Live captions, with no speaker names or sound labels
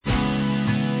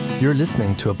You're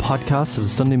listening to a podcast of the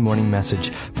Sunday morning message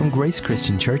from Grace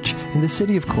Christian Church in the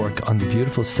city of Cork on the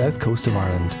beautiful south coast of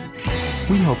Ireland.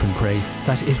 We hope and pray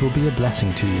that it will be a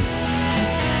blessing to you.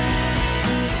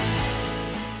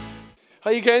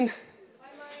 Hi again.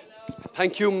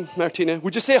 Thank you, Martina.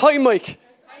 Would you say hi, Mike?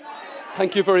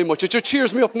 Thank you very much. It just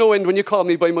cheers me up no end when you call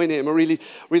me by my name. I really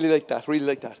like that. Really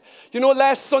like that. You know,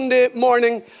 last Sunday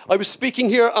morning, I was speaking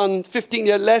here on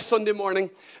last Sunday morning.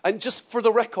 And just for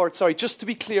the record, just to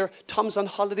be clear, Tom's on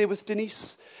holiday with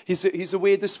Denise. He's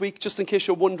away this week, just in case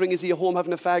you're wondering, is he at home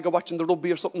having a fag or watching the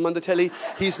rugby or something on the telly?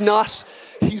 He's not.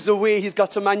 He's away. He's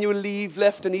got some annual leave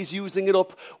left and he's using it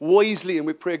up wisely. And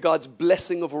we pray God's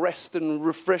blessing of rest and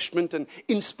refreshment and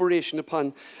inspiration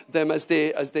upon them as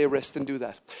they rest and do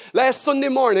that. Last Sunday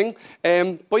morning,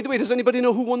 by the way, does anybody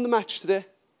know who won the match today?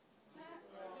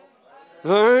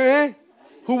 Who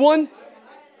won?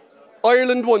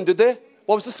 Ireland won, did they?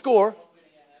 What was the score?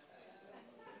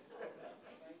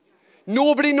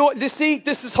 Nobody knows. You see,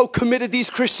 this is how committed these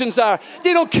Christians are.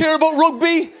 They don't care about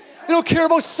rugby. They don't care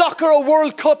about soccer or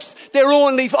World Cups. They're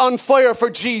only on fire for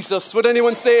Jesus. Would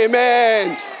anyone say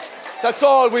amen? That's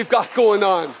all we've got going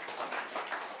on.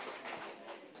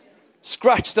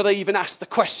 Scratch that I even asked the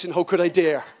question, how could I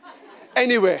dare?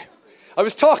 Anyway, I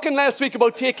was talking last week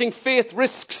about taking faith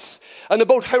risks and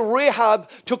about how Rahab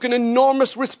took an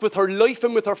enormous risk with her life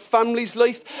and with her family's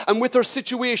life and with her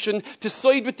situation to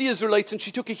side with the Israelites, and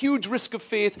she took a huge risk of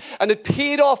faith and it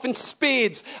paid off in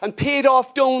spades and paid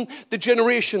off down the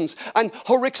generations, and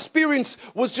her experience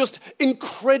was just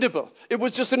incredible. It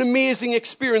was just an amazing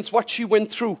experience what she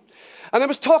went through. And I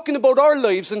was talking about our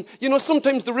lives, and you know,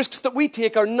 sometimes the risks that we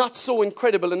take are not so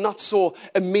incredible and not so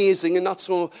amazing and not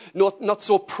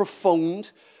so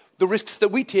profound. The risks that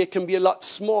we take can be a lot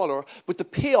smaller, but the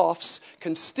payoffs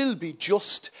can still be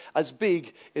just as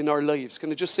big in our lives.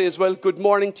 Can I just say as well, good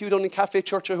morning to you down in Cafe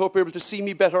Church. I hope you're able to see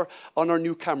me better on our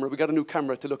new camera. We got a new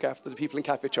camera to look after the people in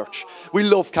Cafe Church. We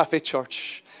love Cafe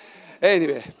Church.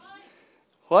 Anyway,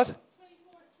 what?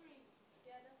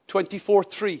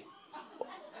 24:3.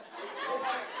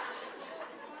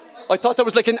 I thought that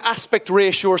was like an aspect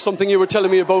ratio or something you were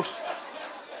telling me about.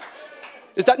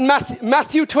 Is that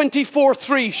Matthew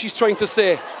 24:3 she's trying to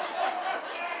say?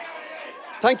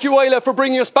 Thank you, Isla, for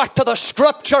bringing us back to the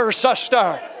scripture,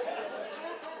 sister.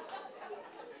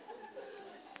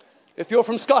 If you're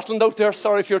from Scotland out there,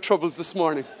 sorry for your troubles this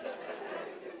morning.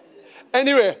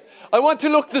 Anyway, I want to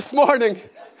look this morning.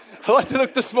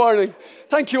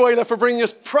 Thank you, Isla, for bringing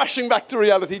us crashing back to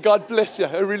reality. God bless you.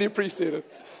 I really appreciate it.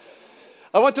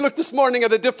 I want to look this morning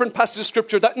at a different passage of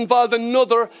scripture that involved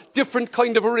another different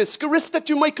kind of a risk that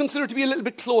you might consider to be a little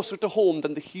bit closer to home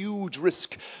than the huge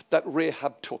risk that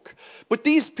Rahab took. But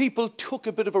these people took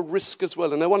a bit of a risk as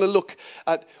well, and I want to look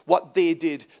at what they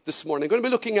did this morning. I'm going to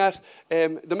be looking at,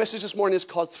 the message this morning is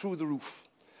called Through the Roof.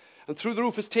 And Through the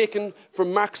Roof is taken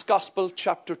from Mark's Gospel,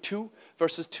 chapter 2,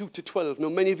 verses 2 to 12. Now,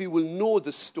 many of you will know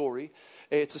this story.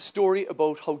 It's a story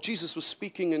about how Jesus was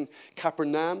speaking in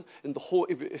Capernaum,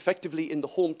 effectively in the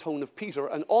hometown of Peter,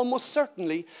 and almost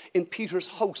certainly in Peter's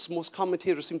house. Most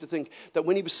commentators seem to think that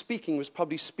when he was speaking, he was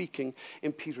probably speaking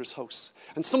in Peter's house.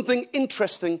 And something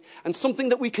interesting and something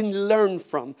that we can learn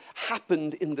from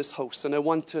happened in this house. And I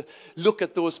want to look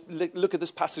at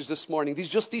this passage this morning,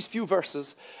 these few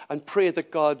verses, and pray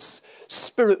that God's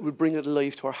Spirit would bring it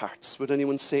alive to our hearts. Would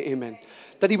anyone say amen?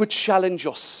 That he would challenge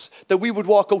us, that we would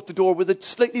walk out the door with a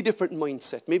slightly different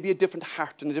mindset, maybe a different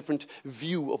heart and a different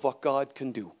view of what God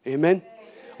can do. Amen?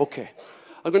 Okay.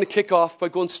 I'm going to kick off by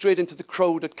going straight into the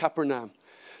crowd at Capernaum.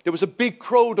 There was a big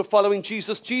crowd of following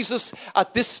Jesus. Jesus,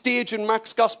 at this stage in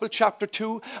Mark's Gospel, chapter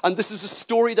 2, and this is a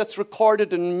story that's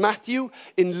recorded in Matthew,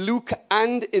 in Luke,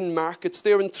 and in Mark. It's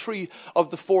there in 3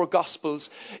 of the 4 Gospels.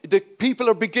 The people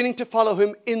are beginning to follow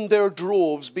him in their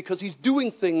droves because he's doing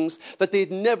things that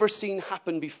they'd never seen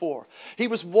happen before. He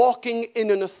was walking in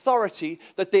an authority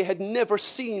that they had never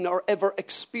seen or ever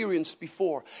experienced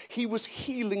before. He was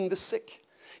healing the sick.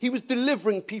 He was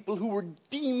delivering people who were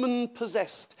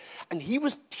demon-possessed. And he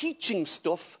was teaching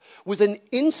stuff with an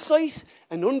insight,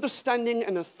 an understanding,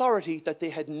 and authority that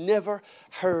they had never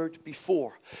heard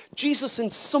before. Jesus, in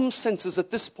some senses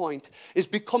at this point, is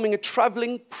becoming a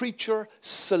traveling preacher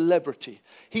celebrity.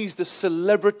 He's the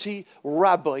celebrity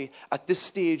rabbi at this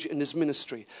stage in his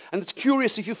ministry. And it's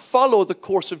curious, if you follow the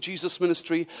course of Jesus'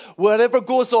 ministry, whatever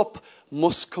goes up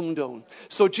must come down.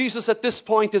 So Jesus at this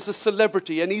point is a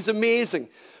celebrity, and he's amazing.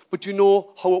 But you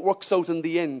know how it works out in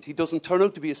the end. He doesn't turn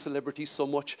out to be a celebrity so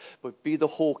much, but be the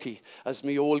hokey. As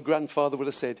my old grandfather would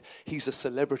have said, he's a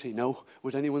celebrity now.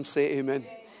 Would anyone say amen?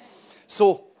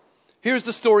 So Here's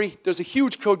the story. There's a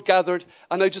huge crowd gathered,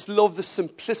 and I just love the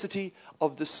simplicity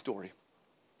of this story.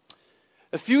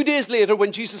 A few days later,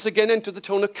 when Jesus again entered the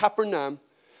town of Capernaum,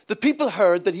 the people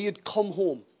heard that he had come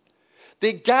home.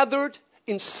 They gathered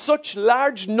in such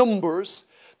large numbers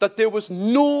that there was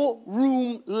no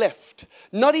room left,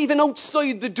 not even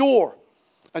outside the door.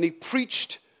 And he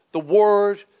preached the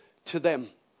word to them.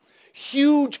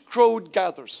 Huge crowd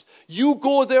gathers. You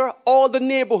go there, all the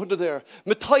neighborhood are there.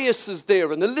 Matthias is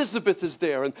there, and Elizabeth is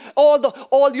there, and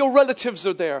all your relatives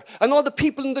are there, and all the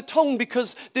people in the town,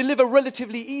 because they live a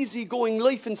relatively easygoing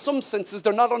life in some senses.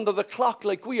 They're not under the clock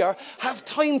like we are. Have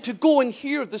time to go and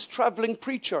hear this traveling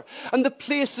preacher, and the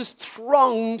place is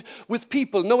thronged with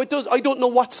people. Now I don't know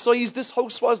what size this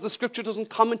house was. The scripture doesn't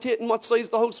commentate on what size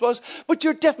the house was, but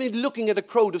you're definitely looking at a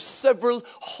crowd of several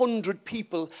hundred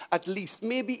people at least,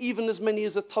 maybe even as many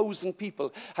as 1,000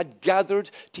 people had gathered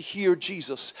to hear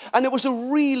Jesus. And it was a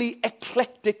really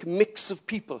eclectic mix of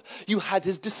people. You had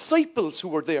his disciples who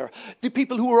were there, the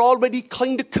people who were already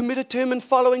kind of committed to him and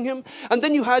following him. And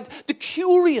then you had the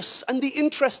curious and the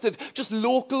interested, just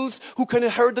locals who kind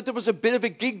of heard that there was a bit of a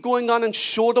gig going on and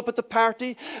showed up at the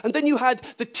party. And then you had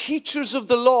the teachers of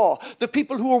the law, the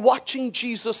people who were watching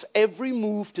Jesus' every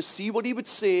move to see what he would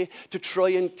say, to try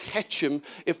and catch him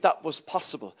if that was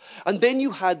possible. And then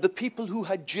you had the people who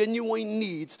had genuine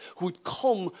needs, who would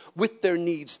come with their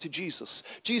needs to Jesus.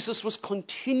 Jesus was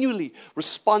continually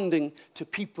responding to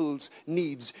people's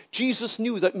needs. Jesus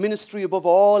knew that ministry above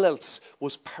all else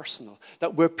was personal,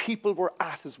 that where people were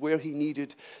at is where he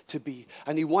needed to be.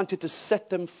 And he wanted to set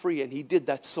them free, and he did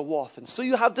that so often. So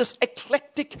you have this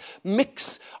eclectic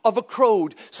mix of a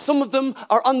crowd. Some of them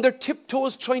are on their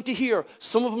tiptoes trying to hear.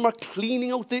 Some of them are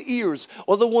cleaning out their ears.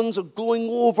 Other ones are going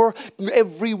over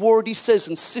every word he says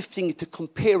and sifting it to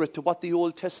compare it to what the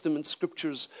Old Testament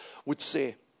scriptures would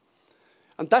say.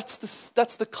 And that's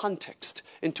the context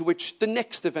into which the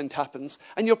next event happens.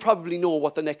 And you'll probably know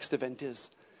what the next event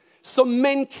is. Some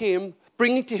men came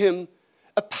bringing to him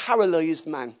a paralyzed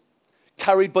man,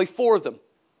 carried by 4 of them.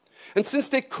 And since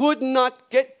they could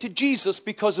not get to Jesus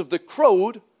because of the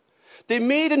crowd, they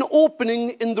made an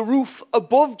opening in the roof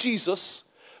above Jesus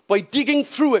by digging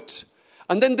through it.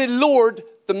 And then they lowered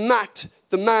the mat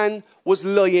the man was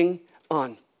lying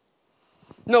on.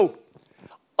 Now,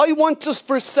 I want us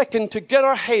for a second to get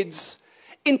our heads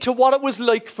into what it was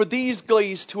like for these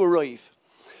guys to arrive.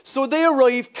 So they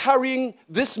arrived carrying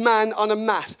this man on a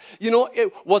mat. You know,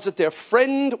 was it their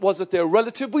friend? Was it their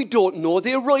relative? We don't know.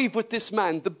 They arrive with this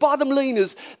man. The bottom line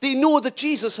is they know that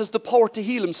Jesus has the power to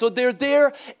heal him. So they're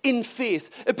there in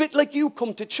faith. A bit like you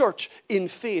come to church in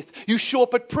faith. You show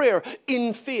up at prayer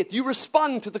in faith. You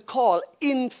respond to the call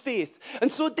in faith.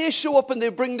 And so they show up and they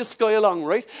bring this guy along,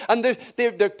 right? And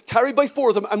they're carried by 4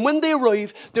 of them. And when they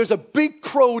arrive, there's a big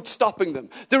crowd stopping them.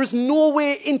 There is no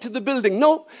way into the building.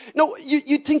 No,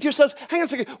 you think to yourself, hang on a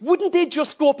second, wouldn't they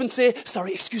just go up and say,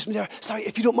 sorry, excuse me there, sorry,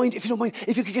 if you don't mind, if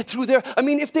you could get through there. I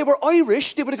mean, if they were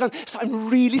Irish, they would have gone, I'm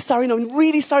really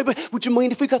sorry, but would you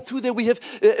mind if we got through there? We have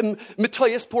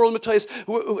Matthias, poor old Matthias,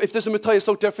 if there's a Matthias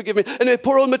out there, forgive me, and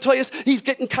poor old Matthias, he's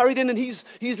getting carried in and he's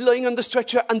lying on the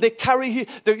stretcher, and they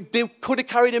could have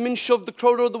carried him in, shoved the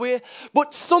crowd out of the way,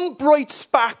 but some bright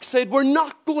spark said, we're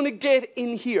not going to get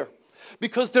in here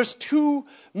because there's too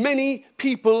many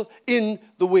people in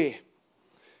the way.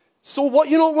 So what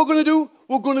we're going to do?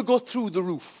 We're going to go through the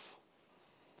roof.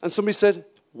 And somebody said,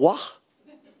 what?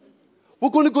 We're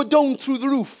going to go down through the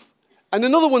roof. And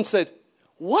another one said,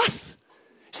 what?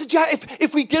 He said, yeah,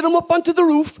 if we get him up onto the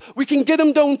roof, we can get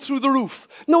him down through the roof.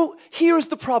 No, here's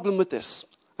the problem with this.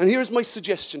 And here's my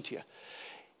suggestion to you.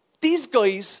 These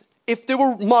guys, if they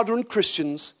were modern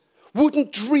Christians,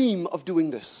 wouldn't dream of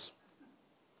doing this.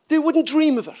 They wouldn't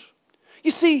dream of it. You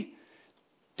see,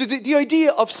 the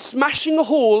idea of smashing a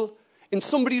hole in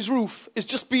somebody's roof is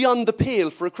just beyond the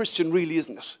pale for a Christian, really,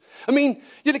 isn't it? I mean,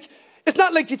 it's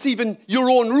not like it's even your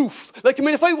own roof.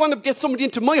 If I want to get somebody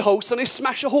into my house and I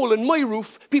smash a hole in my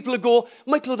roof, people will go,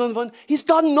 Michael ODonovan, he's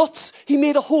gone nuts. He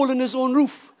made a hole in his own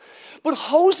roof. But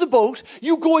how's about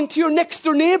you going to your next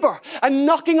door neighbour and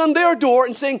knocking on their door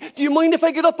and saying, do you mind if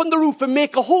I get up on the roof and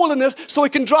make a hole in it so I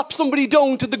can drop somebody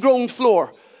down to the ground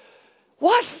floor?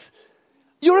 What?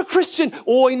 You're a Christian.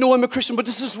 Oh, I know I'm a Christian, but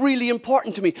this is really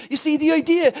important to me. You see, the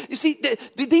idea,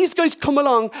 these guys come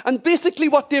along, and basically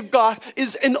what they've got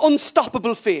is an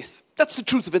unstoppable faith. That's the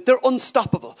truth of it. They're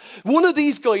unstoppable. One of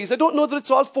these guys, I don't know that it's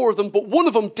all four of them, but one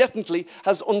of them definitely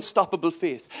has unstoppable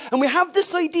faith. And we have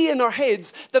this idea in our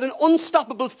heads that an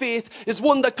unstoppable faith is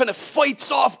one that kind of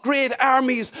fights off great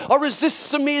armies or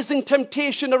resists amazing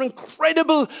temptation or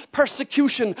incredible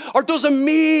persecution or does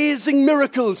amazing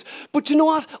miracles. But you know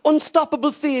what?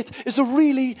 Unstoppable faith is a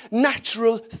really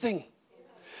natural thing.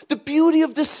 The beauty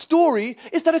of this story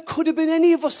is that it could have been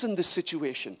any of us in this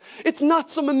situation. It's not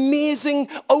some amazing,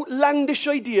 outlandish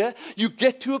idea. You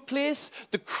get to a place,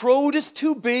 the crowd is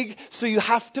too big, so you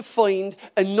have to find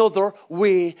another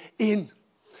way in.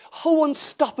 How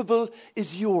unstoppable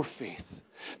is your faith?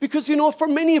 Because, you know, for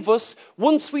many of us,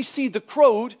 once we see the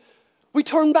crowd, we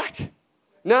turn back.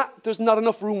 Nah, there's not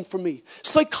enough room for me.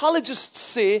 Psychologists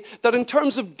say that in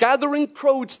terms of gathering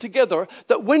crowds together,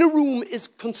 that when a room is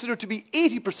considered to be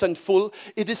 80% full,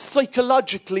 it is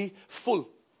psychologically full.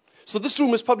 So this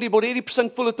room is probably about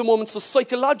 80% full at the moment, so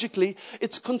psychologically,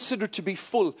 it's considered to be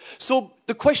full. So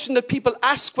the question that people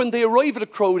ask when they arrive at a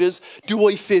crowd is, do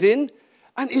I fit in?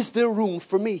 And is there room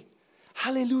for me?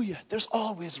 Hallelujah, there's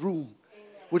always room.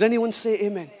 Would anyone say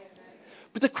amen?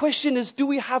 But the question is, do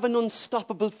we have an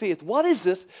unstoppable faith? What is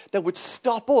it that would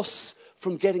stop us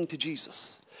from getting to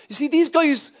Jesus? You see, these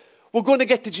guys were going to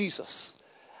get to Jesus.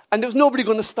 And there was nobody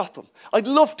going to stop them. I'd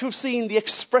love to have seen the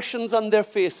expressions on their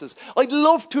faces. I'd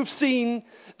love to have seen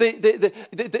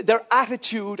their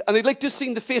attitude. And I'd like to have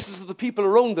seen the faces of the people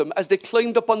around them as they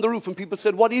climbed up on the roof. And people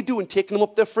said, what are you doing? Taking him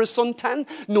up there for a suntan?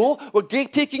 No, we're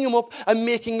taking him up and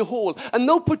making a hole. And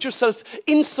now put yourself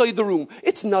inside the room.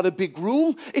 It's not a big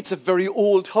room. It's a very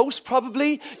old house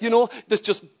probably. You know, there's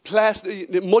just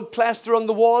mud plaster on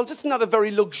the walls. It's not a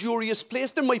very luxurious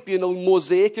place. There might be an old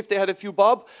mosaic if they had a few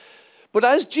bob. But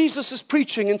as Jesus is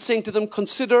preaching and saying to them,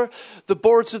 consider the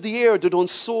birds of the air that don't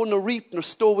sow nor reap nor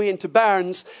stow away into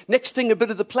barns, next thing a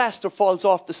bit of the plaster falls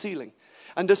off the ceiling.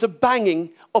 And there's a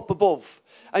banging up above.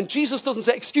 And Jesus doesn't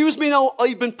say, excuse me now,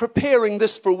 I've been preparing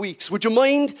this for weeks. Would you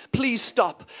mind? Please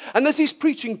stop. And as he's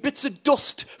preaching, bits of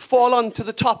dust fall onto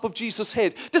the top of Jesus'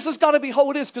 head. This has got to be how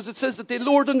it is, because it says that they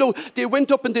lowered him down. They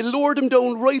went up and they lowered him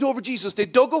down right over Jesus. They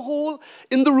dug a hole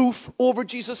in the roof over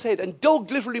Jesus' head. And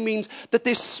dug literally means that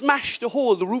they smashed a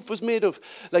hole. The roof was made of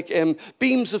like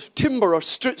beams of timber or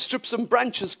strips and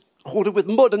branches coated with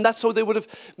mud. And that's how they would have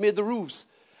made the roofs.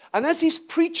 And as he's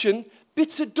preaching,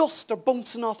 bits of dust are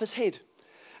bouncing off his head.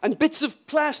 And bits of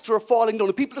plaster are falling down.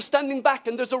 And people are standing back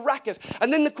and there's a racket.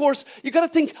 And then, of course, you've got to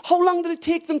think, how long did it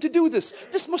take them to do this?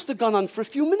 This must have gone on for a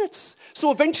few minutes.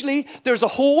 So eventually, there's a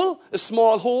hole, a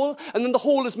small hole. And then the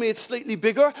hole is made slightly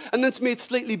bigger. And then it's made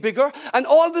slightly bigger. And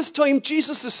all this time,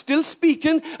 Jesus is still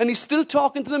speaking. And he's still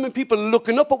talking to them. And people are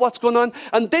looking up at what's going on.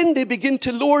 And then they begin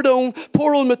to lower down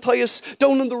poor old Matthias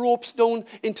down on the ropes, down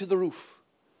into the roof.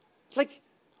 Like,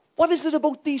 what is it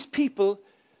about these people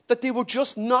that they were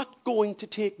just not going to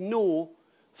take no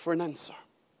for an answer?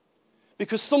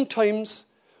 Because sometimes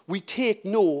we take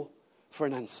no for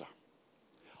an answer.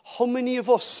 How many of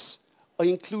us, I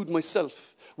include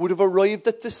myself, would have arrived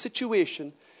at this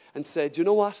situation and said, you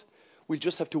know what, we'll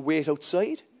just have to wait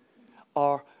outside,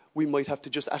 or we might have to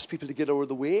just ask people to get out of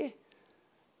the way?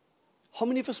 How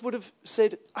many of us would have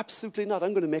said, absolutely not,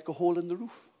 I'm going to make a hole in the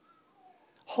roof?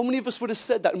 How many of us would have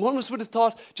said that? And one of us would have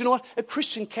thought, do you know what? A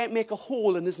Christian can't make a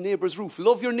hole in his neighbor's roof.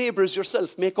 Love your neighbor as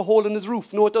yourself. Make a hole in his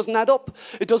roof. No, it doesn't add up.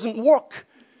 It doesn't work.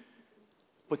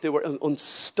 But they were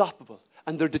unstoppable.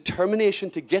 And their determination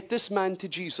to get this man to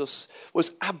Jesus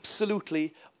was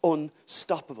absolutely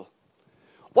unstoppable.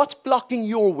 What's blocking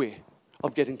your way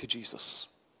of getting to Jesus?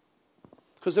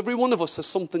 Because every one of us has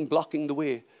something blocking the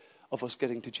way of us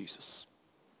getting to Jesus.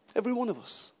 Every one of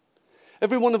us.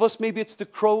 Every one of us, maybe it's the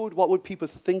crowd. What would people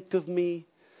think of me?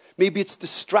 Maybe it's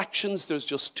distractions. There's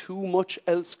just too much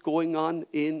else going on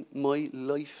in my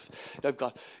life. I've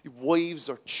got wives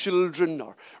or children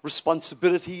or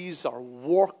responsibilities or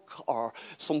work or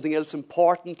something else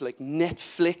important like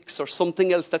Netflix or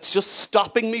something else that's just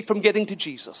stopping me from getting to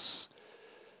Jesus.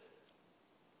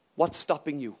 What's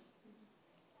stopping you?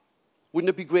 Wouldn't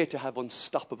it be great to have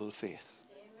unstoppable faith?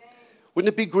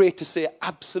 Wouldn't it be great to say,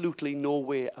 absolutely no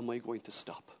way am I going to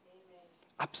stop? Amen.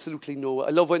 Absolutely no way. I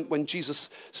love when Jesus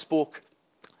spoke,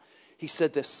 he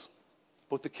said this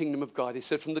about the kingdom of God. He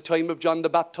said, from the time of John the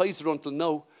Baptizer until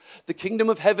now, the kingdom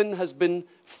of heaven has been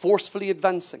forcefully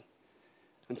advancing,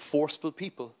 and forceful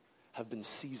people have been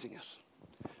seizing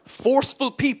it. Forceful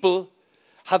people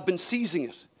have been seizing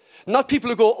it. Not people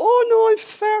who go, oh no, I'm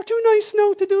far too nice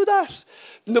now to do that.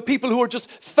 No, people who are just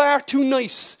far too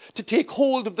nice to take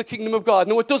hold of the kingdom of God.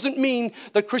 No, it doesn't mean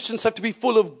that Christians have to be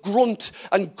full of grunt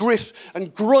and grit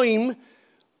and grime,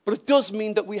 but it does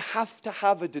mean that we have to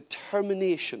have a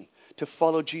determination to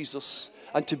follow Jesus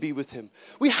and to be with him.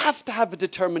 We have to have a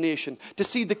determination to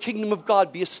see the kingdom of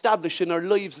God be established in our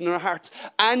lives and our hearts,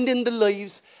 and in the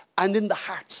lives and in the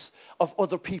hearts of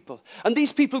other people. And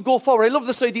these people go forward. I love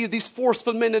this idea of these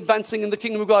forceful men advancing in the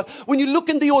kingdom of God. When you look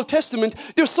in the Old Testament,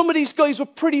 there's some of these guys were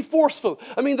pretty forceful.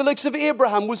 I mean, the likes of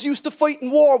Abraham was used to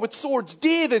fighting war with swords.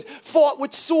 David fought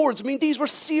with swords. I mean, these were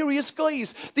serious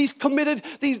guys. These committed,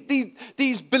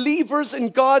 these believers in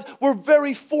God were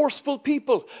very forceful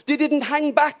people. They didn't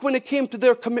hang back when it came to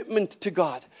their commitment to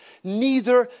God.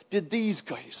 Neither did these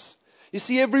guys. You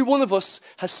see, every one of us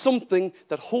has something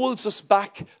that holds us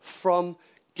back from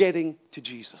getting to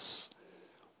Jesus.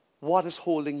 What is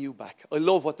holding you back? I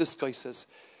love what this guy says.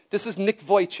 This is Nick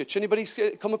Vujicic. Anybody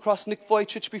come across Nick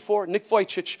Vujicic before? Nick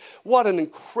Vujicic. What an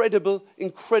incredible,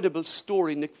 incredible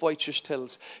story Nick Vujicic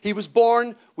tells. He was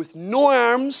born with no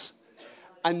arms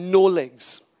and no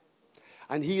legs.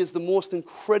 And he is the most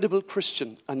incredible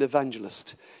Christian and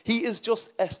evangelist. He is just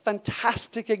a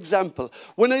fantastic example.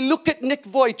 When I look at Nick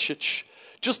Vujicic,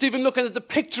 just even looking at the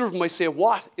picture of him, I say,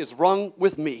 what is wrong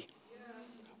with me?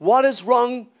 What is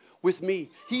wrong with me?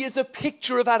 He is a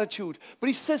picture of attitude. But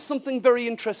he says something very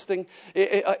interesting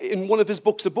in one of his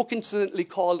books, a book incidentally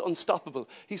called Unstoppable.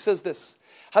 He says this: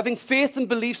 having faith and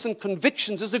beliefs and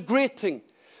convictions is a great thing,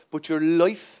 but your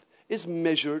life is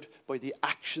measured by the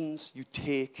actions you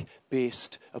take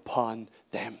based upon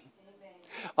them.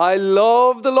 I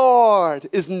love the Lord.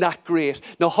 Isn't that great?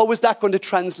 Now, how is that going to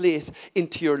translate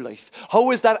into your life?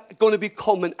 How is that going to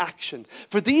become an action?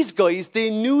 For these guys, they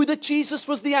knew that Jesus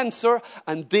was the answer,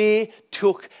 and they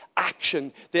took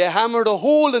action. They hammered a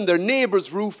hole in their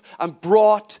neighbor's roof and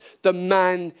brought the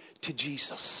man to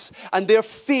Jesus. And their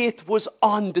faith was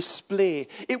on display.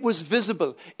 It was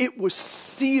visible. It was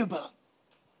seeable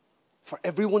for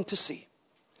everyone to see.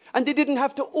 And they didn't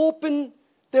have to open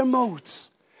their mouths.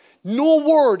 No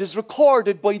word is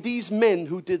recorded by these men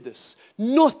who did this.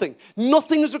 Nothing.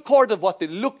 Nothing is recorded of what they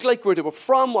looked like, where they were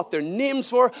from, what their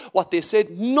names were, what they said.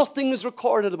 Nothing is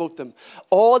recorded about them.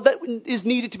 All that is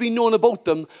needed to be known about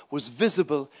them was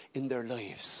visible in their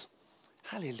lives.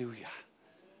 Hallelujah.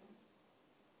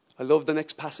 I love the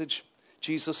next passage.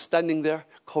 Jesus standing there,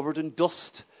 covered in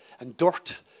dust and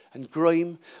dirt and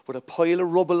grime, with a pile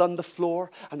of rubble on the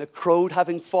floor and a crowd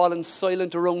having fallen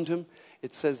silent around him.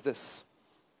 It says this: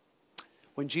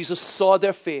 when Jesus saw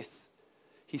their faith,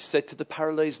 he said to the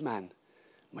paralyzed man,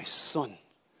 "My son,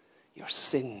 your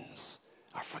sins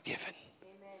are forgiven."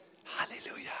 Amen.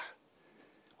 Hallelujah.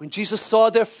 When Jesus saw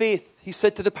their faith, he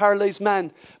said to the paralyzed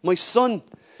man, "My son,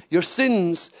 your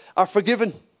sins are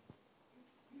forgiven."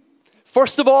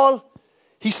 First of all,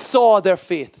 he saw their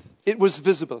faith. It was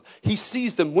visible. He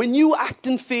sees them. When you act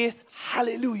in faith,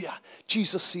 hallelujah,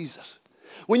 Jesus sees it.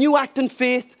 When you act in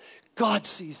faith, God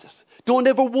sees it. Don't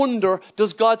ever wonder,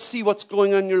 does God see what's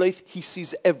going on in your life? He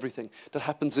sees everything that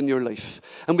happens in your life.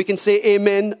 And we can say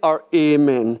amen or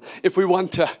amen if we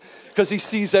want to, because he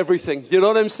sees everything. Do you know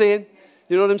what I'm saying?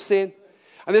 You know what I'm saying?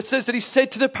 And it says that he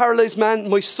said to the paralyzed man,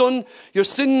 "My son, your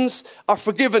sins are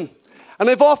forgiven." And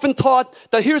I've often thought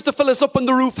that here's the fellas up on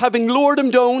the roof having lowered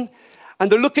him down,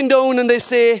 and they're looking down and they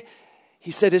say, he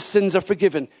said his sins are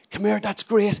forgiven. Come here, that's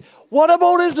great. What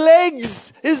about his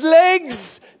legs? His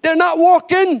legs, they're not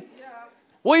working.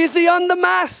 Why is he on the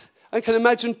mat? I can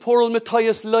imagine poor old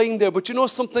Matthias lying there. But you know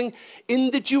something? In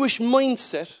the Jewish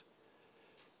mindset,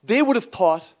 they would have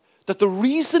thought that the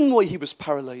reason why he was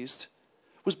paralyzed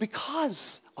was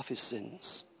because of his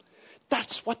sins.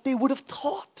 That's what they would have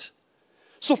thought.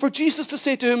 So for Jesus to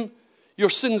say to him,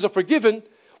 "Your sins are forgiven,"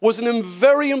 was a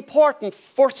very important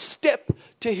first step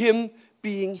to him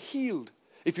being healed.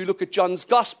 If you look at John's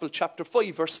Gospel, chapter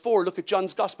 5, verse 4, look at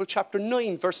John's Gospel, chapter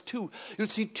 9, verse 2, you'll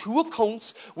see two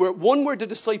accounts, where the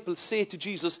disciples say to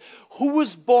Jesus, who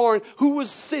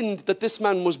was sinned that this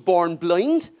man was born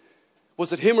blind?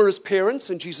 Was it him or his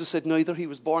parents? And Jesus said, neither. He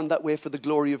was born that way for the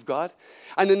glory of God.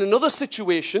 And in another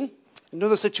situation,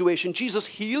 Jesus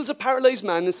heals a paralyzed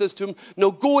man and says to him,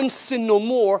 now go and sin no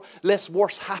more, lest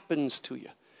worse happens to you.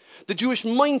 The Jewish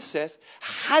mindset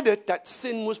had it that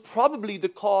sin was probably the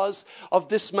cause of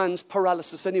this man's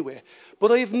paralysis anyway.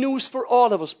 But I have news for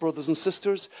all of us, brothers and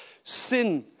sisters.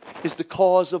 Sin is the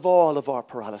cause of all of our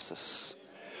paralysis.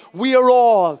 We are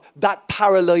all that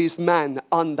paralyzed man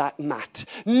on that mat.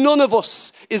 None of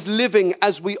us is living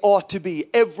as we ought to be.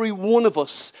 Every one of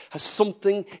us has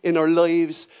something in our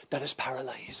lives that is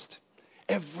paralyzed.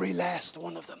 Every last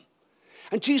one of them.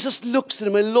 And Jesus looks at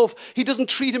him, he doesn't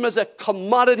treat him as a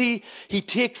commodity. He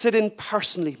takes it in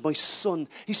personally. My son.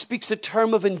 He speaks a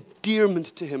term of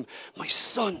endearment to him. My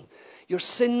son, your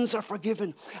sins are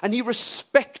forgiven. And he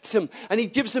respects him and he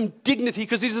gives him dignity,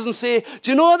 because he doesn't say,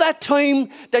 do you know that time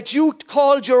that you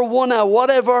called your one a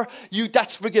whatever,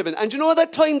 that's forgiven. And do you know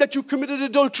that time that you committed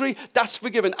adultery, that's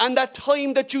forgiven. And that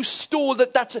time that you stole,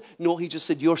 that's it. No, he just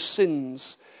said, your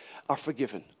sins are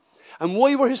forgiven. And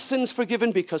why were his sins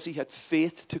forgiven? Because he had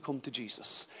faith to come to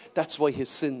Jesus. That's why his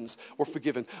sins were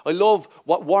forgiven. I love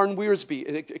what Warren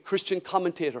Wiersbe, a Christian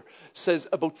commentator, says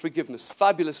about forgiveness.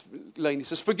 Fabulous line. He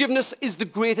says, forgiveness is the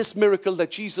greatest miracle that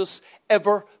Jesus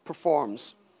ever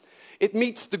performs. It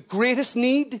meets the greatest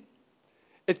need.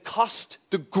 It cost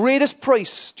the greatest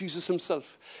price, Jesus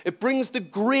himself. It brings the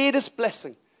greatest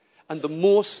blessing and the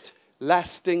most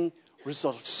lasting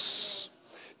results.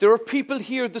 There are people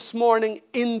here this morning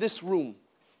in this room,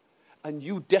 and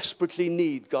you desperately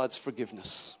need God's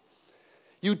forgiveness.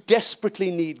 You desperately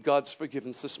need God's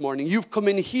forgiveness this morning. You've come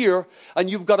in here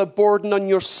and you've got a burden on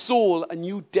your soul, and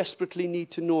you desperately need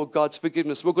to know God's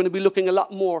forgiveness. We're going to be looking a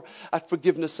lot more at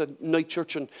forgiveness at Night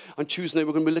Church, and on Tuesday night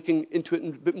we're going to be looking into it in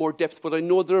a bit more depth. But I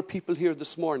know there are people here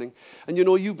this morning, and you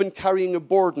know you've been carrying a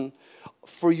burden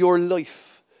for your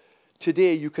life.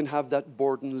 Today you can have that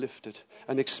burden lifted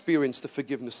and experience the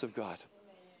forgiveness of God.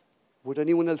 Would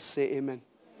anyone else say amen?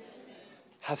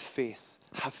 Have faith.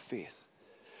 Have faith.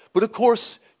 But of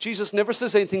course, Jesus never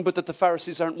says anything but that the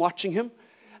Pharisees aren't watching him.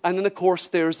 And then of course,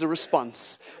 there's the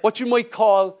response. What you might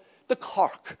call the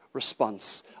Cork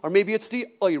response. Or maybe it's the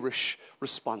Irish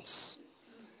response.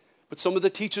 But some of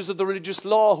the teachers of the religious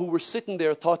law who were sitting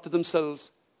there thought to themselves,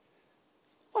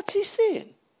 what's he saying?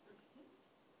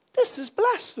 This is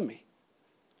blasphemy.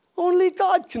 Only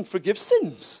God can forgive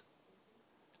sins.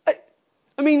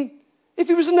 I mean, if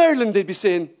he was in Ireland, they'd be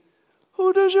saying,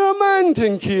 who does your man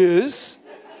think he is?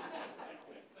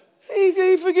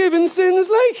 He forgiving sins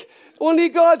like? Only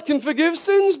God can forgive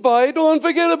sins, boy. Don't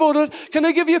forget about it. Can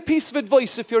I give you a piece of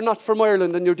advice if you're not from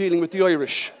Ireland and you're dealing with the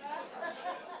Irish?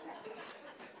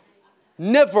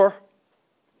 Never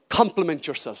compliment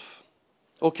yourself.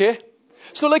 Okay?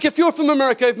 So like if you're from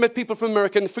America, I've met people from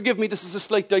America, and forgive me, this is a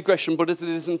slight digression, but it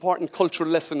is an important cultural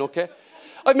lesson, okay?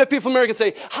 I've met people from America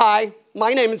say, hi,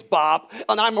 my name is Bob,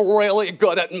 and I'm really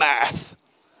good at math.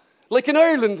 Like in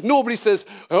Ireland, nobody says,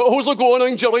 how's it going?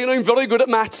 I'm Jerry, and I'm very good at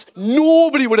maths.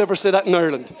 Nobody would ever say that in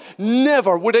Ireland.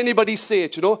 Never would anybody say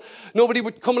it, you know. Nobody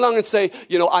would come along and say,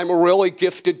 you know, I'm a really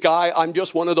gifted guy. I'm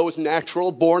just one of those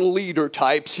natural-born leader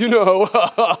types, you know.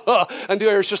 And the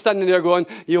Irish are standing there going,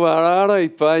 you are all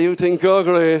right, boy. You think you're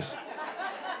great.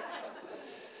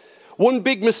 One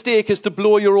big mistake is to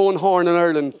blow your own horn in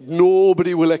Ireland.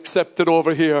 Nobody will accept it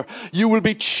over here. You will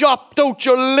be chopped out.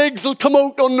 Your legs will come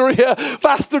out under here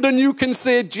faster than you can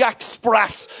say Jack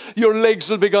Sprat. Your legs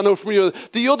will be gone out from you.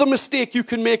 The other mistake you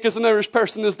can make as an Irish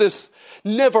person is this.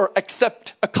 Never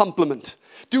accept a compliment.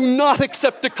 Do not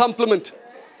accept a compliment.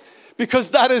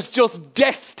 Because that is just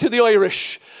death to the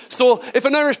Irish. So if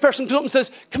an Irish person comes up and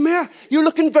says, come here, you're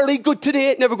looking very good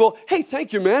today. Never go, hey,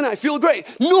 thank you, man. I feel great.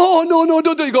 No,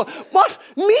 don't. You go, what?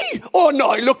 Me? Oh,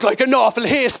 no, I look like an awful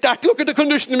haystack. Look at the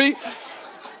condition of me.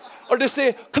 Or they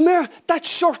say, come here, that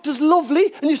shirt is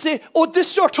lovely. And you say, oh,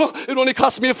 this shirt, oh, it only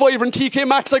cost me a $5 in TK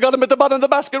Maxx. I got them at the bottom of the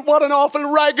basket. What an awful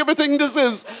rag of a thing this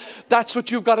is. That's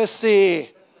what you've got to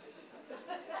say.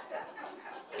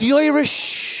 The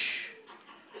Irish,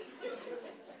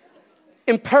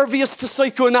 impervious to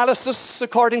psychoanalysis,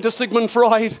 according to Sigmund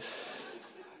Freud.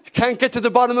 You can't get to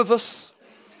the bottom of us.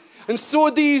 And so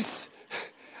these,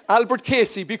 Albert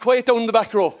Casey, be quiet down in the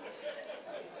back row.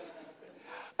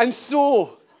 And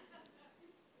so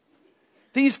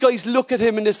these guys look at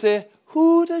him and they say,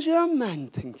 who does your man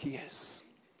think he is?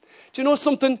 Do you know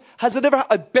something? Has it ever,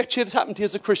 I bet you it's happened to you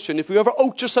as a Christian. If you ever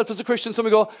out yourself as a Christian,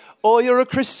 somebody go, oh, you're a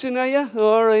Christian, are you?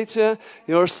 All right, yeah.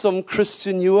 You're some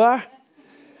Christian, you are.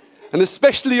 And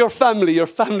especially your family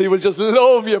will just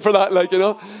love you for that, like, you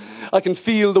know. I can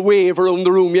feel the wave around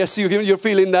the room. Yes, you're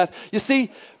feeling that. You see,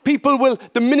 people will,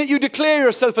 the minute you declare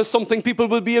yourself as something, people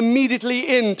will be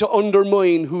immediately in to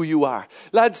undermine who you are.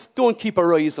 Lads, don't keep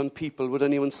our eyes on people. Would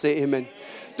anyone say amen?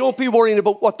 Don't be worrying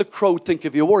about what the crowd think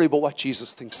of you. Worry about what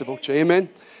Jesus thinks about you, amen?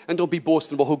 And don't be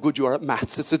boasting about how good you are at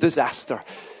maths. It's a disaster.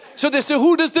 So they say,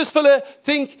 who does this fella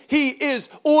think he is?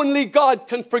 Only God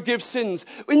can forgive sins.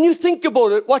 When you think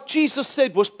about it, what Jesus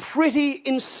said was pretty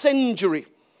incendiary.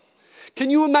 Can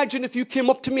you imagine if you came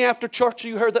up to me after church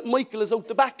and you heard that Michael is out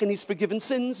the back and he's forgiven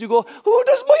sins? You go, who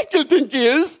does Michael think he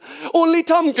is? Only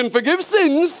Tom can forgive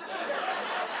sins.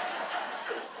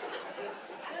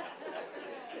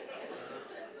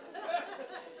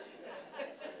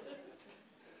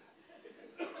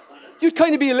 You'd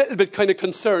kind of be a little bit kind of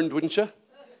concerned, wouldn't you?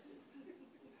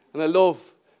 And I love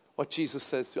what Jesus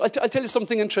says. I'll tell you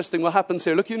something interesting what happens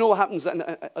here. Look, you know what happens, and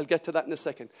I'll get to that in a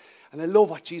second. And I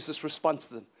love what Jesus responds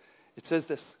to them. It says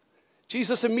this.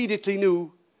 Jesus immediately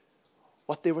knew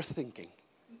what they were thinking.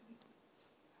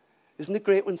 Isn't it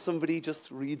great when somebody just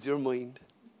reads your mind?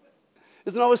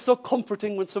 Isn't it always so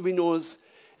comforting when somebody knows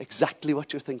exactly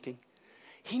what you're thinking?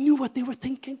 He knew what they were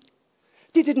thinking.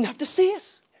 They didn't have to say it.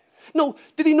 No,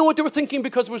 did he know what they were thinking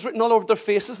because it was written all over their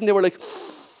faces and they were like...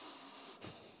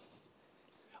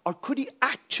 Or could he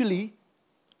actually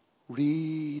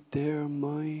read their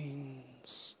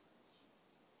minds?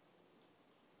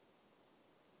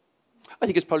 I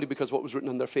think it's probably because what was written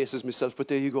on their faces myself, but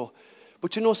there you go.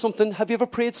 But you know something? Have you ever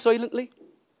prayed silently?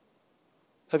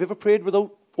 Have you ever prayed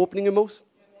without opening your mouth?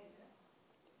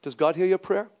 Does God hear your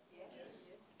prayer?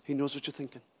 He knows what you're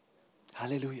thinking.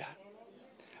 Hallelujah.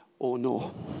 Oh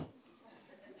no.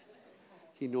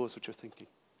 He knows what you're thinking.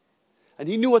 And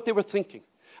he knew what they were thinking.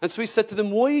 And so he said to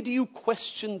them, why do you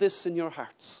question this in your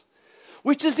hearts?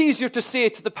 Which is easier to say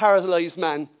to the paralyzed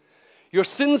man, your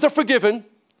sins are forgiven,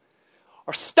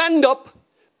 or stand up,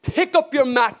 pick up your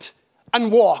mat,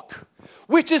 and walk?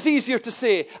 Which is easier to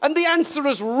say? And the answer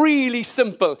is really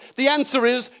simple. The answer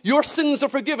is, your sins are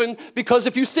forgiven, because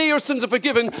if you say your sins are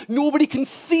forgiven, nobody can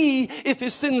see if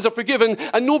his sins are forgiven,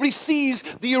 and nobody sees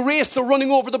the eraser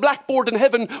running over the blackboard in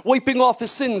heaven, wiping off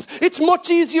his sins. It's much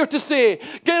easier to say,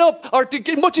 get up, or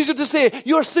much easier to say,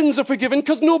 your sins are forgiven,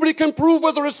 because nobody can prove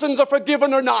whether his sins are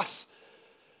forgiven or not.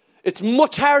 It's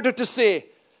much harder to say,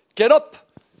 get up,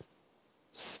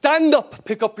 stand up,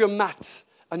 pick up your mat,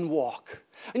 and walk.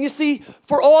 And you see,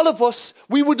 for all of us,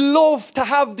 we would love to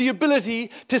have the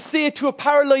ability to say to a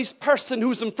paralyzed person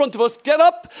who's in front of us, get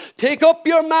up, take up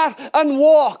your mat and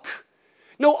walk.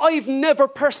 Now, I've never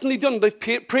personally done it.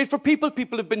 I've prayed for people.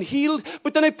 People have been healed.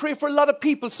 But then I pray for a lot of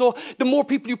people. So the more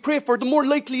people you pray for, the more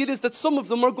likely it is that some of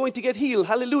them are going to get healed.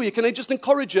 Hallelujah. Can I just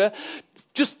encourage you?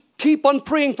 Just keep on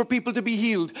praying for people to be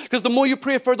healed. Because the more you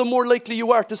pray for, the more likely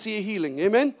you are to see a healing.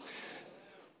 Amen?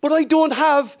 But I don't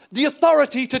have the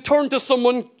authority to turn to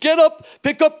someone, get up,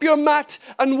 pick up your mat,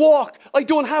 and walk. I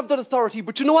don't have that authority.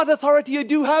 But you know what authority I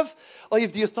do have? I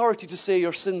have the authority to say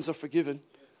your sins are forgiven.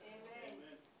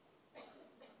 Amen.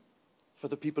 For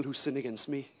the people who sin against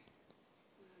me.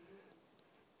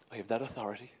 I have that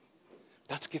authority.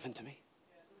 That's given to me.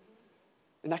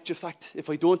 In actual fact, if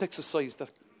I don't exercise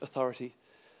that authority,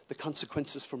 the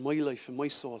consequences for my life and my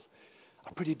soul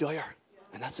are pretty dire.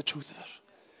 And that's the truth of it.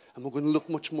 And we're going to look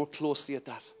much more closely at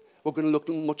that. We're going to look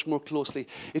much more closely.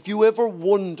 If you ever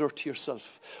wonder to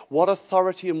yourself, what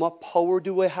authority and what power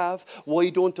do I have?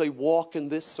 Why don't I walk in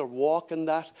this or walk in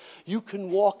that? You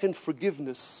can walk in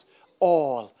forgiveness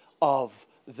all of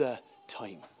the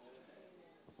time.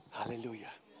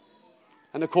 Hallelujah.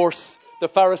 And of course, the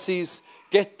Pharisees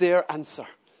get their answer.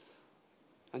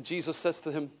 And Jesus says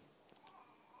to him,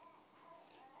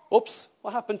 oops,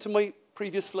 what happened to my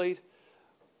previous slide?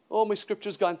 Oh, my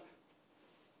scripture's gone.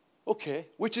 Okay,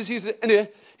 which is easy.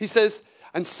 Anyway, he says,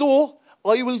 and so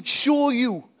I will show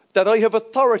you that I have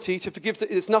authority to forgive.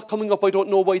 It's not coming up. I don't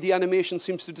know why the animation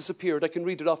seems to have disappeared. I can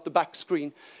read it off the back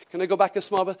screen. Can I go back a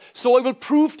small bit? So I will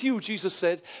prove to you, Jesus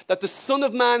said, that the Son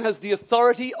of Man has the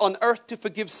authority on earth to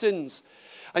forgive sins.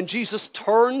 And Jesus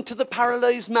turned to the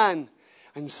paralyzed man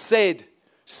and said,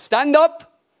 stand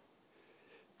up,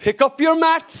 pick up your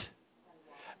mat,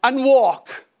 and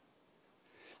walk.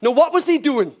 Now, what was he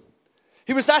doing?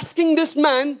 He was asking this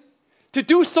man to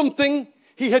do something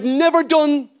he had never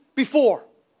done before.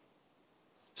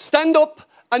 Stand up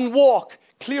and walk.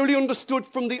 Clearly understood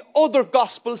from the other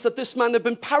Gospels that this man had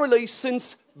been paralyzed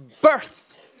since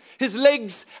birth. His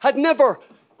legs had never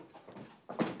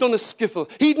done a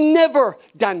skiffle. He'd never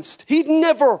danced. He'd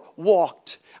never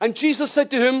walked. And Jesus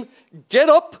said to him, get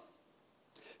up,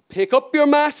 pick up your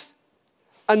mat,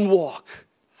 and walk.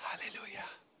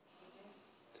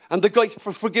 And the guy,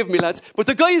 forgive me lads, but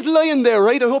the guy is lying there,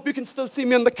 right? I hope you can still see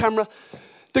me on the camera.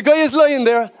 The guy is lying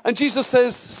there, and Jesus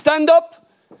says, stand up,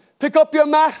 pick up your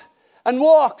mat, and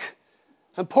walk.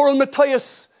 And poor old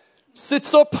Matthias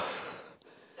sits up,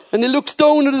 and he looks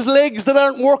down at his legs that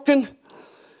aren't working,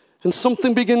 and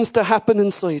something begins to happen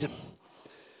inside him.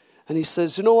 And he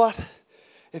says, you know what?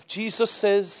 If Jesus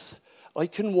says, I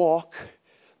can walk,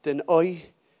 then I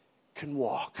can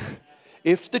walk.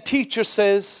 If the teacher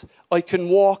says, I can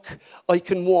walk,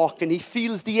 and he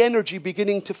feels the energy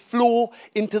beginning to flow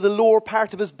into the lower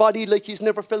part of his body like he's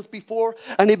never felt before,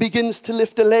 and he begins to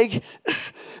lift a leg,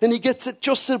 and he gets it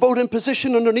just about in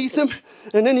position underneath him,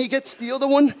 and then he gets the other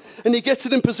one, and he gets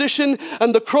it in position,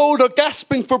 and the crowd are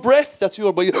gasping for breath. That's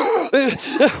your boy.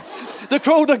 The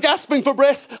crowd are gasping for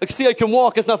breath. I see I can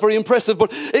walk. It's not very impressive.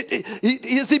 But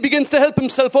as he begins to help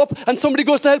himself up, and somebody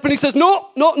goes to help him, and he says,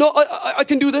 no, I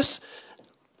can do this.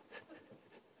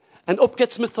 And up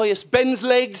gets Matthias, bends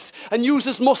legs and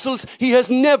uses muscles he has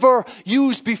never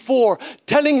used before.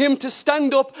 Telling him to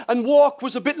stand up and walk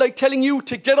was a bit like telling you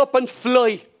to get up and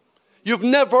fly. You've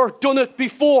never done it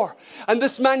before. And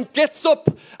this man gets up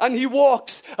and he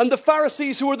walks. And the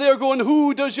Pharisees who are there going,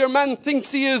 who does your man think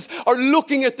he is, are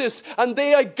looking at this. And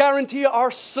they, I guarantee,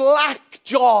 are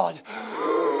slack-jawed,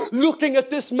 looking at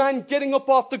this man getting up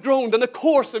off the ground. And of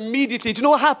course, immediately, do you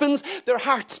know what happens? Their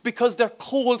hearts, because they're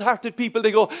cold-hearted people, they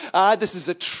go, this is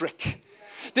a trick.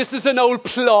 This is an old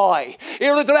ploy.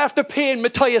 Here they're after paying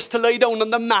Matthias to lie down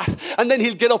on the mat, and then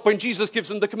he'll get up when Jesus gives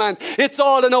him the command. It's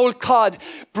all an old cod.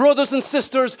 Brothers and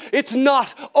sisters, it's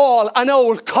not all an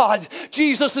old cod.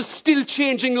 Jesus is still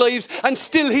changing lives and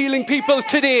still healing people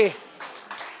today.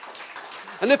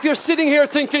 And if you're sitting here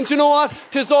thinking, do you know what?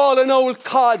 'Tis all an old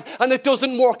cod and it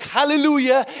doesn't work.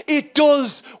 Hallelujah, it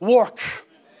does work.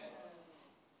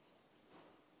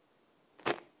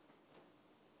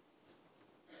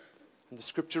 And the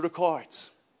scripture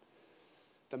records,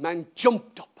 the man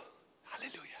jumped up.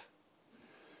 Hallelujah.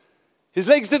 His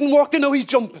legs didn't work, and now he's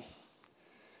jumping.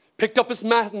 Picked up his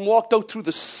mat and walked out through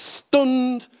the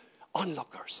stunned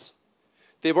onlookers.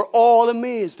 They were all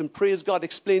amazed and praised God,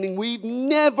 explaining, we've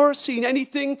never seen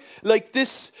anything like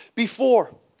this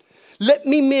before. Let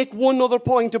me make one other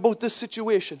point about this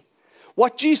situation.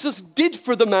 What Jesus did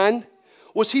for the man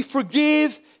was he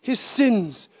forgave his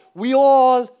sins. We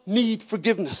all need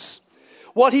forgiveness.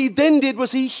 What he then did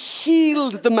was he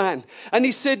healed the man. And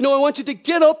he said, no, I want you to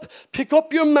get up, pick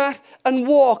up your mat and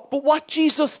walk. But what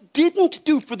Jesus didn't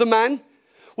do for the man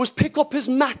was pick up his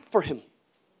mat for him.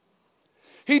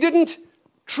 He didn't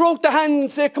throw out the hand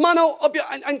and say, come on out,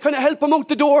 and kind of help him out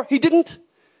the door. He didn't.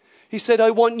 He said,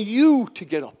 I want you to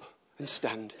get up and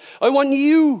stand. I want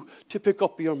you to pick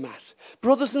up your mat.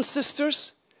 Brothers and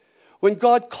sisters, when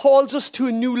God calls us to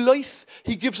a new life,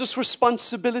 he gives us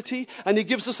responsibility and he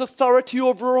gives us authority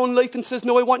over our own life and says,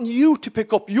 no, I want you to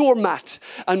pick up your mat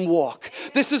and walk.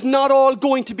 This is not all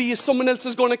going to be as someone else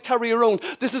is going to carry around.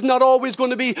 This is not always going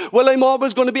to be, well, I'm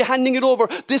always going to be handing it over.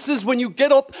 This is when you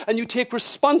get up and you take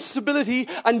responsibility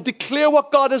and declare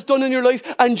what God has done in your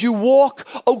life and you walk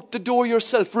out the door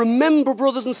yourself. Remember,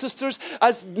 brothers and sisters,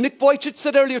 as Nick Vujicic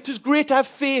said earlier, it is great to have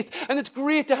faith and it's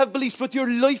great to have beliefs, but your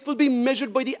life will be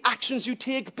measured by the actions you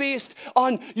take based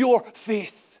on your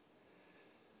faith.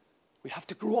 We have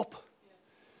to grow up,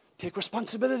 take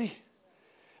responsibility,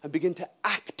 and begin to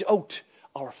act out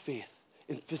our faith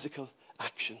in physical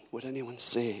action. Would anyone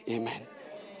say amen?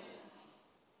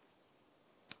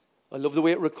 I love the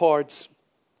way it records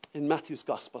in Matthew's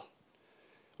gospel.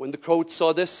 When the crowd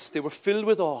saw this, they were filled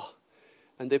with awe,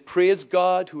 and they praised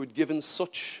God who had given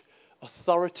such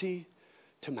authority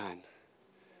to man.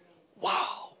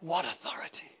 Wow, what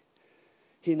authority!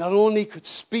 He not only could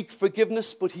speak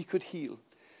forgiveness, but he could heal.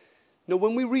 Now,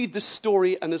 when we read this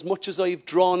story, and as much as I've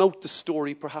drawn out the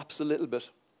story perhaps a little bit,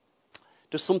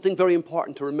 there's something very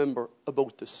important to remember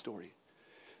about this story.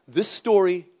 This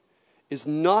story is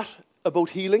not about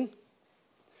healing.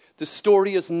 The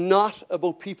story is not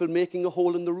about people making a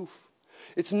hole in the roof.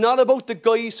 It's not about the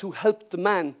guys who helped the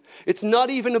man. It's not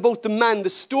even about the man. The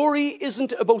story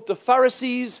isn't about the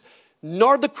Pharisees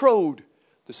nor the crowd.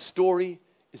 The story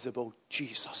is about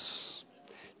Jesus.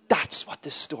 That's what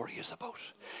this story is about.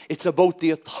 It's about the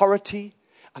authority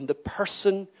and the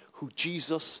person who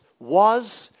Jesus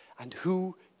was and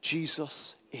who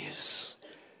Jesus is.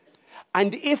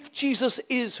 And if Jesus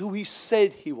is who he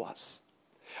said he was,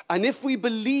 and if we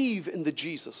believe in the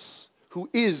Jesus who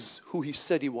is who he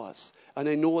said he was, and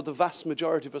I know the vast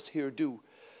majority of us here do,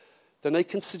 then I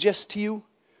can suggest to you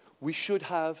we should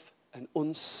have an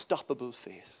unstoppable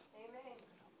faith.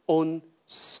 Amen.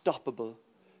 Unstoppable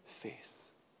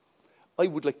faith. I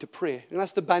would like to pray. I'm going to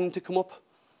ask the band to come up.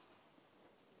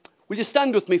 Will you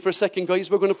stand with me for a second,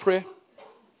 guys? We're going to pray.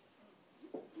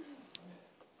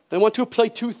 I want to apply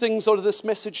two things out of this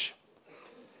message.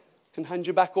 I can hand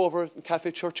you back over in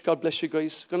Cafe Church. God bless you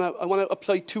guys. I want to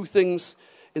apply two things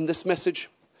in this message.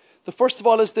 The first of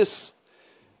all is this.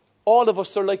 All of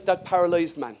us are like that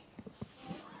paralyzed man.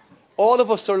 All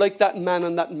of us are like that man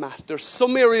on that mat. There's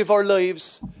some area of our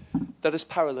lives that is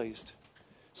paralyzed.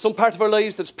 Some part of our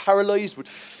lives that's paralyzed with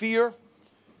fear.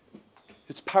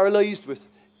 It's paralyzed with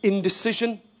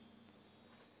indecision.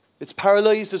 It's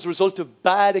paralyzed as a result of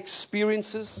bad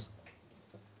experiences.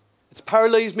 It's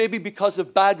paralyzed maybe because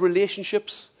of bad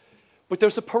relationships. But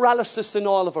there's a paralysis in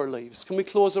all of our lives. Can we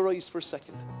close our eyes for a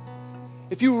second?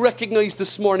 If you recognize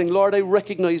this morning, Lord, I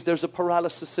recognize there's a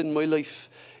paralysis in my life,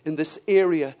 in this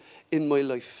area in my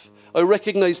life. I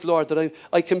recognize, Lord, that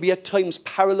I can be at times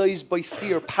paralyzed by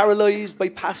fear, paralyzed by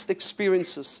past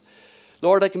experiences.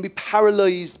 Lord, I can be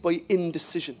paralyzed by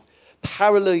indecision,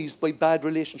 paralyzed by bad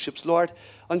relationships. Lord,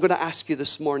 I'm going to ask you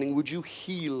this morning, would you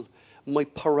heal my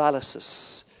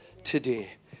paralysis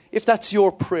today? If that's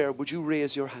your prayer, would you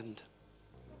raise your hand?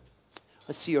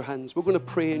 I see your hands. We're going to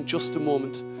pray in just a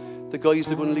moment. The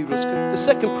guys are going to lead us. The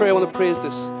second prayer I want to pray is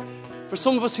this. For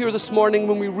some of us here this morning,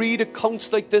 when we read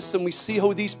accounts like this and we see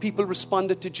how these people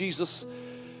responded to Jesus,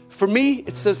 for me,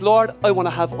 it says, Lord, I want to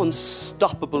have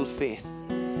unstoppable faith.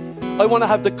 I want to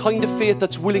have the kind of faith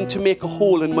that's willing to make a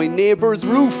hole in my neighbor's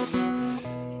roof.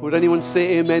 Would anyone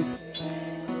say amen?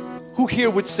 Who here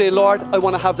would say, Lord, I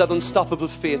want to have that unstoppable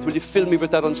faith? Will you fill me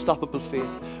with that unstoppable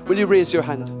faith? Will you raise your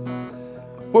hand?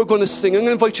 We're going to sing. I'm going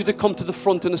to invite you to come to the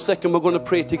front in a second. We're going to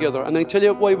pray together. And I tell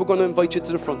you why we're going to invite you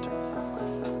to the front. Do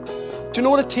you know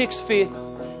what it takes faith?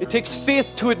 It takes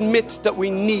faith to admit that we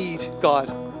need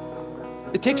God.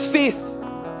 It takes faith.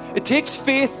 It takes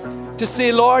faith to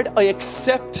say, Lord, I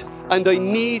accept and I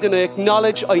need and I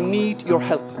acknowledge I need your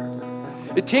help.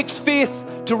 It takes faith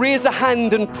to raise a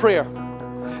hand in prayer.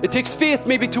 It takes faith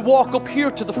maybe to walk up here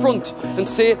to the front and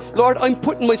say, Lord, I'm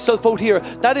putting myself out here.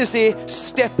 That is a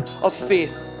step of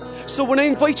faith. So when I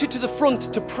invite you to the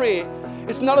front to pray,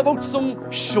 it's not about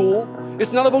some show.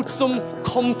 It's not about some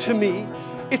come to me.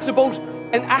 It's about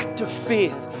an act of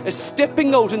faith, a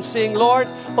stepping out and saying, Lord,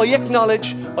 I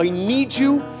acknowledge I need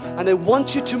you and I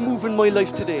want you to move in my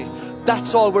life today.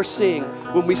 That's all we're saying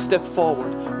when we step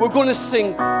forward. We're going to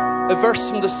sing a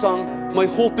verse from the song, My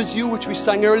Hope Is You, which we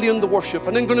sang early in the worship.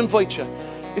 And I'm going to invite you,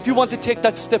 if you want to take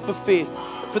that step of faith,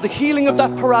 for the healing of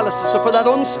that paralysis or for that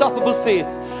unstoppable faith,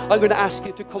 I'm going to ask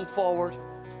you to come forward.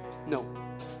 No.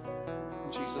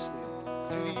 In Jesus' name.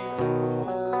 To you,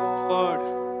 Lord,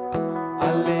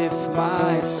 I lift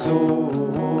my soul,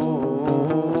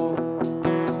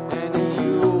 and in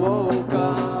you, oh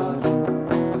God,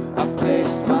 I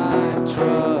place my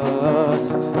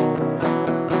trust.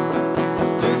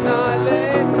 Do not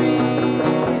let me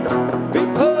be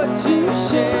put to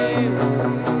shame.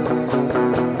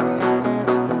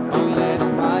 Don't let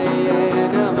my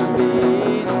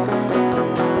enemies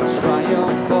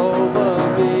triumph over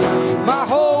me. My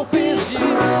hope is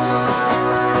you.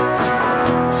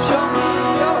 Show me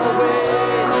your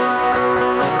ways.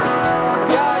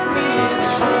 Guide me in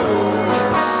truth.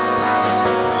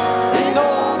 In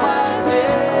all my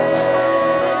days,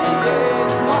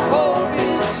 my hope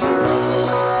is you.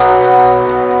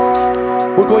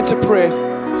 we're going to pray.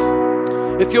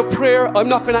 If your prayer, I'm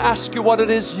not going to ask you what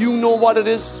it is. You know what it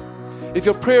is. If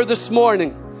your prayer this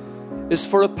morning is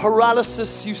for a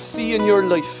paralysis you see in your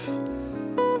life,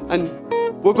 and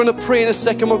we're going to pray in a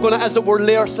second. We're going to, as it were,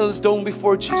 lay ourselves down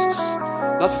before Jesus.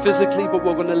 Not physically, but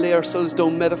we're going to lay ourselves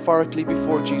down metaphorically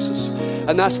before Jesus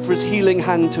and ask for his healing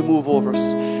hand to move over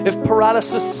us. If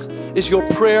paralysis is your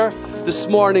prayer this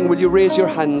morning, will you raise your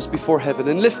hands before heaven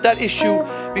and lift that issue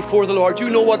before the Lord? You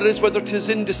know what it is, whether it is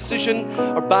indecision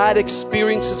or bad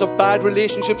experiences or bad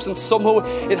relationships, and somehow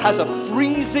it has a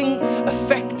freezing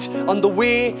effect on the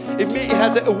way, it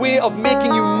has a way of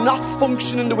making you not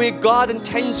function in the way God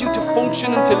intends you to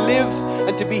function and to live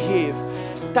and to behave.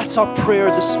 That's our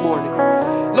prayer this morning.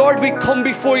 Lord, we come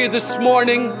before you this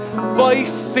morning by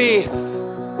faith.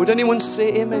 Would anyone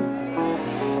say amen?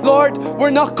 Lord,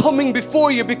 we're not coming before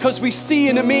you because we see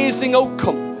an amazing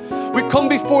outcome. We come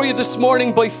before you this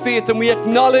morning by faith, and we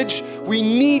acknowledge we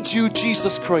need you,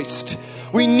 Jesus Christ.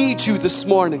 We need you this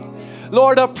morning.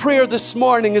 Lord, our prayer this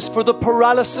morning is for the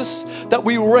paralysis that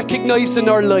we recognize in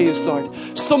our lives, Lord.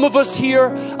 Some of us here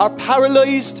are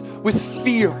paralyzed with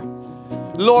fear.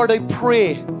 Lord, I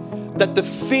pray that the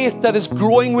faith that is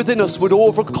growing within us would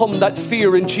overcome that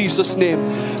fear in Jesus' name.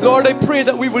 Lord, I pray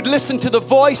that we would listen to the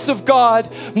voice of God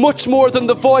much more than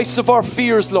the voice of our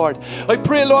fears, Lord. I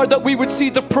pray, Lord, that we would see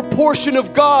the proportion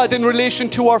of God in relation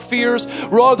to our fears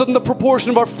rather than the proportion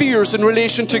of our fears in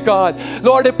relation to God.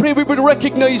 Lord, I pray we would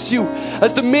recognize you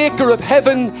as the maker of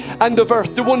heaven and of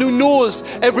earth, the one who knows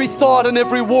every thought and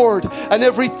every word and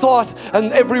every thought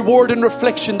and every word and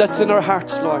reflection that's in our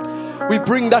hearts, Lord. We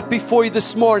bring that before you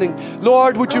this morning.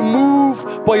 Lord, would you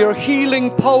move by your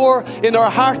healing power in our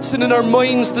hearts and in our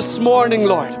minds this morning,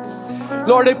 Lord.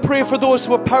 Lord, I pray for those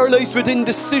who are paralyzed with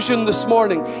indecision this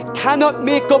morning, cannot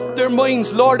make up their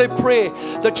minds. Lord, I pray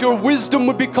that your wisdom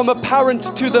would become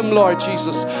apparent to them, Lord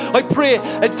Jesus. I pray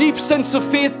a deep sense of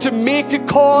faith to make a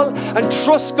call and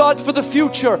trust God for the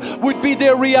future would be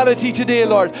their reality today,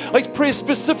 Lord. I pray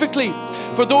specifically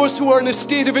For those who are in a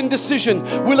state of indecision,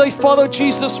 will I follow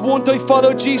Jesus? Won't I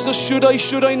follow Jesus? Should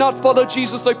I not follow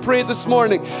Jesus? I pray this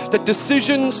morning that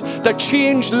decisions that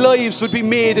change lives would be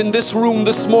made in this room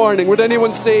this morning. Would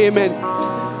anyone say amen?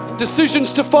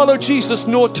 Decisions to follow Jesus,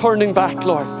 no turning back,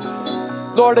 Lord.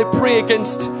 Lord, I pray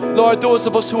against, Lord, those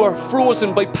of us who are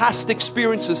frozen by past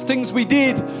experiences, things we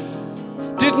didn't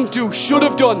do, should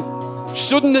have done,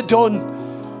 shouldn't have done.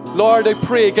 Lord, I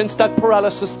pray against that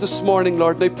paralysis this morning,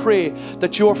 Lord. And I pray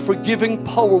that your forgiving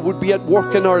power would be at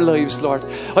work in our lives, Lord.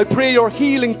 I pray your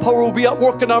healing power will be at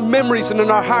work in our memories and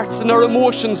in our hearts and our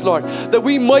emotions, Lord, that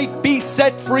we might be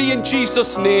set free in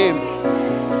Jesus' name.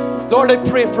 Lord, I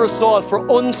pray for us all for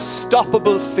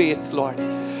unstoppable faith, Lord.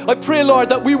 I pray, Lord,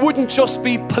 that we wouldn't just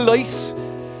be polite,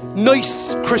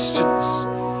 nice Christians,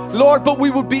 Lord, but we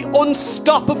would be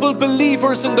unstoppable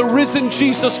believers in the risen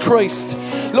Jesus Christ.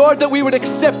 Lord, that we would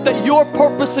accept that your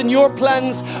purpose and your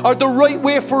plans are the right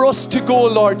way for us to go,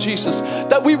 Lord Jesus.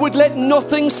 That we would let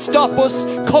nothing stop us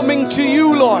coming to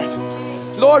you, Lord.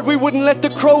 Lord, we wouldn't let the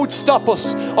crowd stop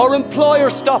us, our employer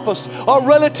stop us, our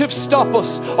relatives stop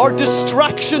us, our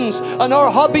distractions and our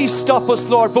hobbies stop us,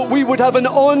 Lord. But we would have an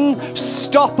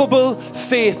unstoppable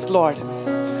faith, Lord.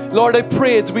 Lord, I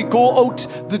pray as we go out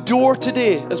the door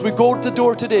today,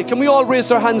 can we all raise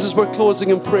our hands as we're closing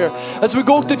in prayer? As we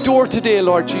go out the door today,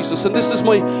 Lord Jesus, and this is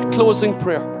my closing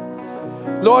prayer.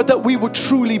 Lord, that we would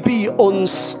truly be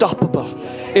unstoppable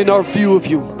in our view of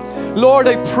you. Lord,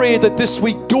 I pray that this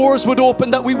week doors would open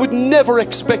that we would never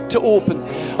expect to open.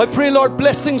 I pray, Lord,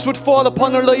 blessings would fall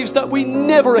upon our lives that we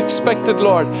never expected,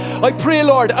 Lord. I pray,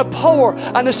 Lord, a power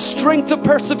and a strength of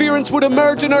perseverance would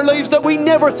emerge in our lives that we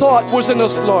never thought was in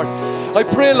us, Lord. I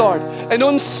pray, Lord, an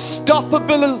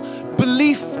unstoppable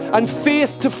belief and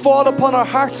faith to fall upon our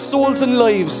hearts, souls and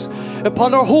lives,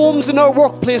 upon our homes and our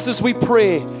workplaces, we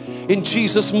pray. In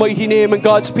Jesus' mighty name, and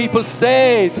God's people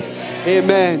said,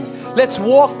 amen. Let's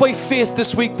walk by faith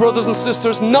this week, brothers and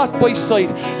sisters, not by sight.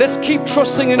 Let's keep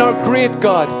trusting in our great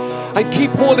God and keep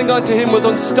holding on to him with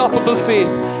unstoppable faith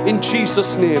in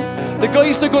Jesus' name. The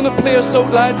guys are going to play us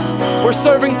out, lads. We're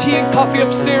serving tea and coffee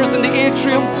upstairs in the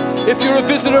atrium. If you're a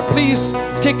visitor, please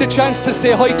take the chance to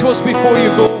say hi to us before you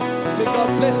go. May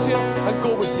God bless you and go